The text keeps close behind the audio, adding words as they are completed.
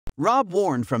Rob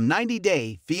Warne from 90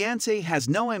 Day Fiance has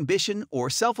no ambition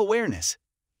or self-awareness.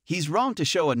 He's wrong to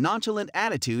show a nonchalant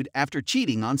attitude after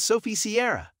cheating on Sophie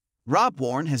Sierra. Rob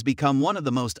Warne has become one of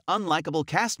the most unlikable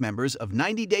cast members of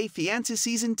 90 Day Fiancé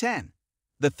Season 10.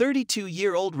 The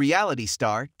 32-year-old reality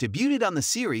star debuted on the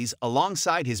series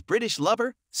alongside his British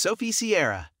lover, Sophie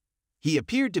Sierra. He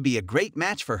appeared to be a great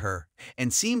match for her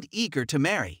and seemed eager to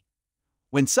marry.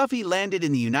 When Sophie landed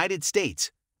in the United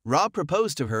States, Rob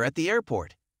proposed to her at the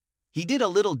airport. He did a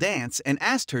little dance and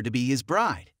asked her to be his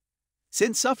bride.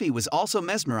 Since Sophie was also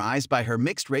mesmerized by her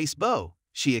mixed-race beau,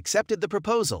 she accepted the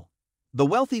proposal. The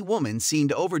wealthy woman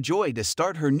seemed overjoyed to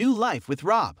start her new life with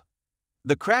Rob.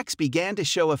 The cracks began to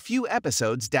show a few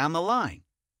episodes down the line.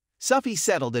 Sophie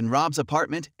settled in Rob's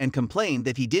apartment and complained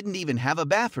that he didn't even have a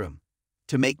bathroom.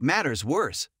 To make matters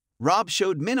worse, Rob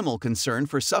showed minimal concern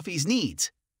for Sophie's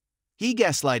needs. He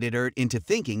gaslighted her into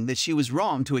thinking that she was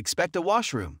wrong to expect a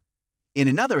washroom. In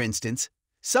another instance,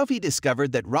 Sophie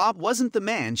discovered that Rob wasn't the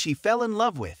man she fell in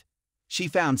love with. She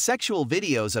found sexual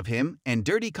videos of him and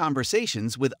dirty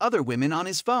conversations with other women on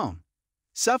his phone.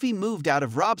 Sophie moved out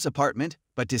of Rob's apartment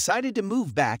but decided to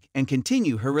move back and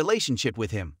continue her relationship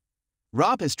with him.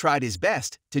 Rob has tried his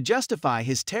best to justify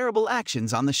his terrible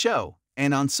actions on the show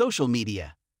and on social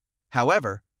media.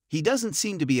 However, he doesn't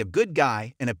seem to be a good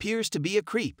guy and appears to be a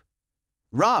creep.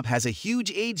 Rob has a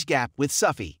huge age gap with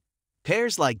Sophie.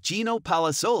 Pairs like Gino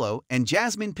Palazzolo and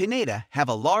Jasmine Pineda have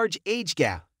a large age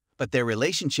gap, but their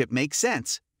relationship makes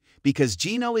sense because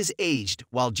Gino is aged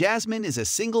while Jasmine is a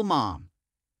single mom.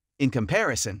 In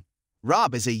comparison,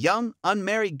 Rob is a young,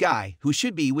 unmarried guy who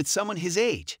should be with someone his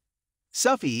age.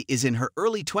 Sophie is in her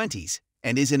early 20s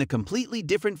and is in a completely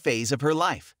different phase of her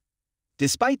life.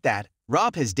 Despite that,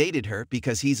 Rob has dated her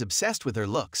because he's obsessed with her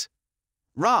looks.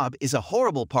 Rob is a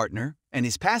horrible partner, and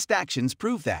his past actions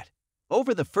prove that.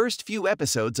 Over the first few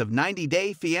episodes of 90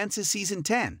 Day Fiancé Season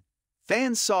 10,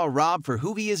 fans saw Rob for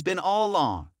who he has been all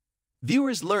along.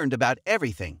 Viewers learned about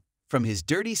everything, from his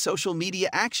dirty social media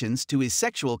actions to his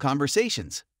sexual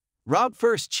conversations. Rob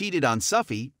first cheated on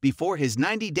Sophie before his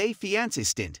 90 Day Fiancé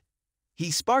stint.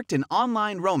 He sparked an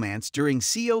online romance during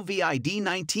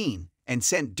COVID-19 and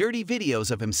sent dirty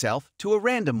videos of himself to a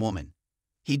random woman.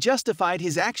 He justified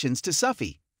his actions to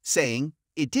Sophie, saying,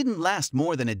 "It didn't last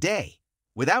more than a day,"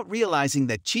 without realizing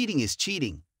that cheating is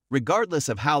cheating, regardless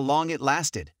of how long it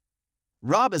lasted.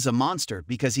 Rob is a monster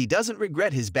because he doesn't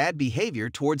regret his bad behavior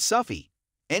towards Sophie.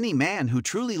 Any man who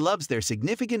truly loves their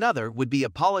significant other would be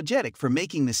apologetic for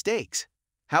making mistakes.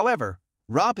 However,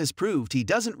 Rob has proved he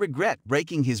doesn't regret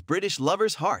breaking his British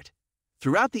lover's heart.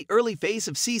 Throughout the early phase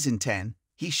of Season 10,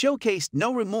 he showcased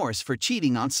no remorse for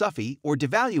cheating on Sophie or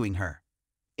devaluing her.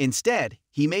 Instead,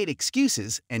 he made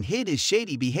excuses and hid his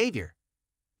shady behavior.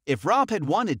 If Rob had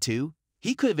wanted to,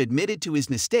 he could have admitted to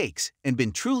his mistakes and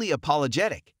been truly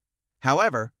apologetic.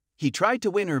 However, he tried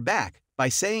to win her back by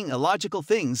saying illogical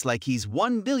things like he's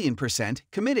 1,000,000%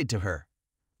 committed to her.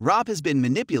 Rob has been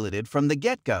manipulated from the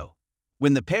get-go.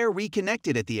 When the pair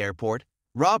reconnected at the airport,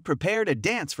 Rob prepared a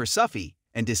dance for Sophie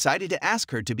and decided to ask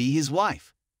her to be his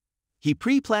wife. He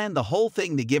pre-planned the whole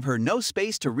thing to give her no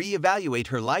space to re-evaluate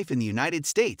her life in the United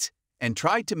States and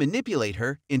tried to manipulate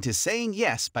her into saying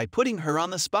yes by putting her on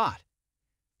the spot.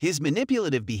 His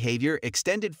manipulative behavior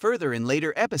extended further in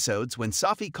later episodes when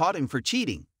Sophie caught him for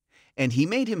cheating, and he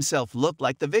made himself look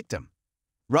like the victim.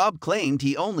 Rob claimed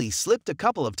he only slipped a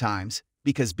couple of times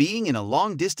because being in a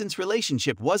long-distance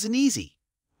relationship wasn't easy.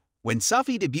 When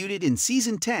Sophie debuted in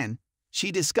Season 10,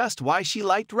 she discussed why she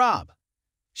liked Rob.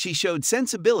 She showed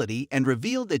sensibility and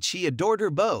revealed that she adored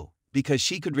her beau because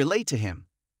she could relate to him.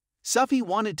 Sophie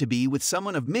wanted to be with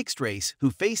someone of mixed race who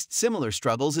faced similar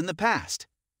struggles in the past.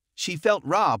 She felt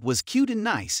Rob was cute and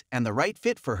nice and the right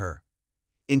fit for her.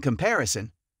 In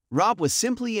comparison, Rob was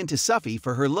simply into Sophie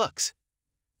for her looks.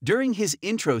 During his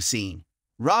intro scene,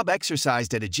 Rob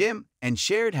exercised at a gym and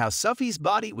shared how Sophie's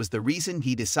body was the reason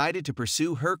he decided to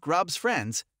pursue her. Rob's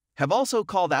friends have also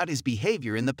called out his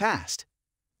behavior in the past.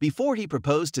 Before he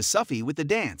proposed to Sophie with the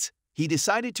dance, he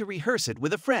decided to rehearse it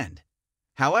with a friend.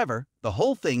 However, the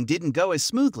whole thing didn't go as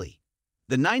smoothly.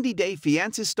 The 90 Day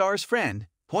Fiancé star's friend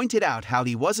pointed out how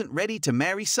he wasn't ready to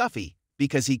marry Sophie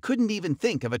because he couldn't even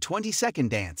think of a 20-second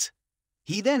dance.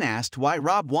 He then asked why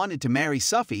Rob wanted to marry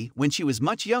Sophie when she was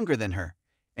much younger than her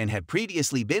and had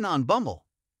previously been on Bumble.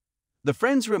 The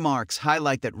friend's remarks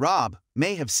highlight that Rob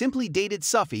may have simply dated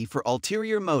Sophie for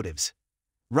ulterior motives.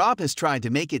 Rob has tried to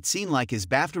make it seem like his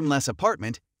bathroom-less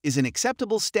apartment is an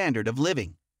acceptable standard of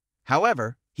living.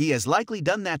 However, he has likely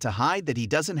done that to hide that he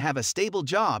doesn't have a stable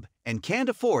job and can't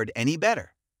afford any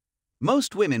better.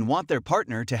 Most women want their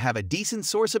partner to have a decent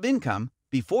source of income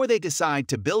before they decide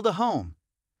to build a home.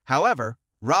 However,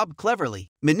 Rob cleverly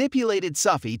manipulated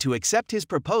Sophie to accept his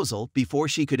proposal before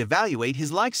she could evaluate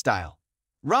his lifestyle.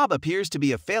 Rob appears to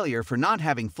be a failure for not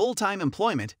having full-time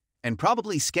employment and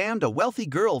probably scammed a wealthy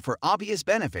girl for obvious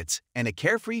benefits and a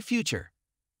carefree future.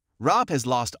 Rob has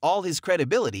lost all his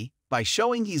credibility by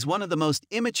showing he's one of the most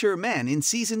immature men in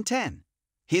Season 10.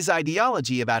 His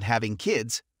ideology about having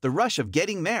kids, the rush of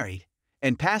getting married,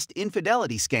 and past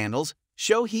infidelity scandals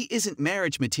show he isn't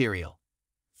marriage material.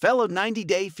 Fellow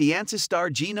 90-Day Fiancé star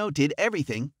Gino did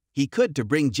everything he could to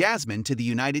bring Jasmine to the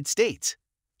United States.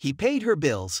 He paid her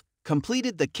bills,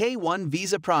 completed the K-1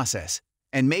 visa process,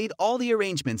 and made all the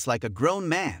arrangements like a grown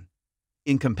man.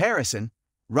 In comparison,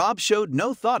 Rob showed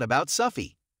no thought about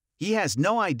Sophie. He has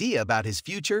no idea about his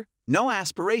future, no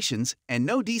aspirations, and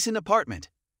no decent apartment.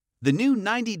 The new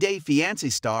 90-Day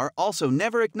Fiancé star also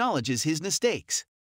never acknowledges his mistakes.